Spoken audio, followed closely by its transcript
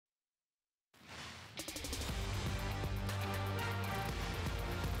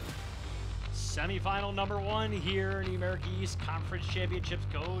Semifinal number 1 here in the America East Conference Championships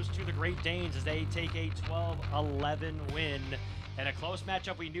goes to the Great Danes as they take a 12-11 win. And a close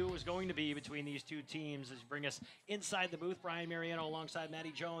matchup we knew it was going to be between these two teams. As you bring us inside the booth, Brian Mariano alongside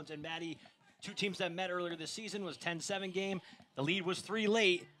Maddie Jones. And Maddie, two teams that met earlier this season was 10-7 game. The lead was 3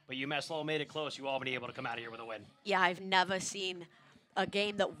 late, but UMass Lowell made it close. UAlbany able to come out of here with a win. Yeah, I've never seen a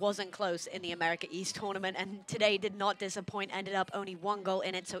game that wasn't close in the America East tournament, and today did not disappoint. Ended up only 1 goal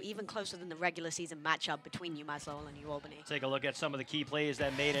in it, so even closer than the regular season matchup between UMass Lowell and UAlbany. Take a look at some of the key plays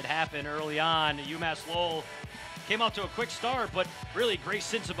that made it happen early on. UMass Lowell came out to a quick start, but really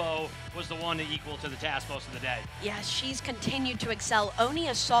Grace Sinsabo was the one to equal to the task most of the day. Yeah, she's continued to excel. Only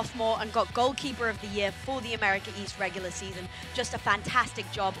a sophomore and got goalkeeper of the year for the America East regular season. Just a fantastic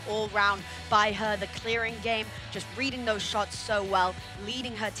job all round by her. The clearing game, just reading those shots so well,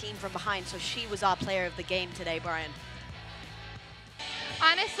 leading her team from behind. So she was our player of the game today, Brian.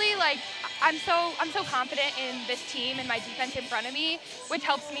 Honestly, I'm so confident in this team and my defense in front of me, which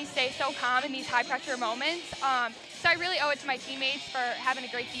helps me stay so calm in these high pressure moments. So I really owe it to my teammates for having a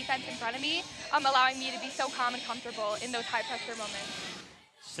great defense in front of me, allowing me to be so calm and comfortable in those high pressure moments.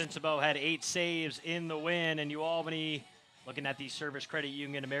 Sinsabo had 8 saves in the win, and UAlbany looking at the Service Credit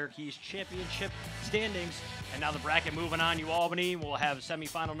Union America East Championship standings. And now the bracket moving on. UAlbany will have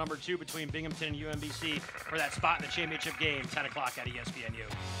semifinal number 2 between Binghamton and UMBC for that spot in the championship game, 10 o'clock at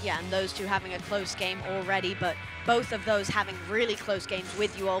ESPNU. Yeah, and those two having a close game already, but both of those having really close games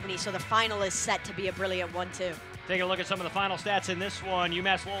with UAlbany, so the final is set to be a brilliant one too. Taking a look at some of the final stats in this one,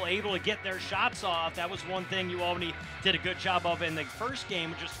 UMass Lowell able to get their shots off. That was one thing UAlbany did a good job of in the first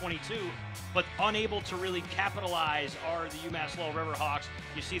game, which was 22, but unable to really capitalize are the UMass Lowell Riverhawks.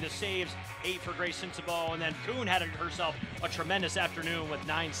 You see the saves, 8 for Grace Sinsabo, and then Kuhn had herself a tremendous afternoon with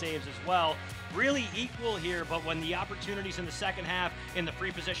 9 saves as well. Really equal here, but when the opportunities in the second half in the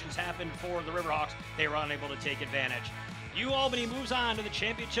free positions happened for the Riverhawks, they were unable to take advantage. UAlbany moves on to the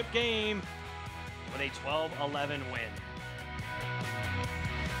championship game with a 12-11 win.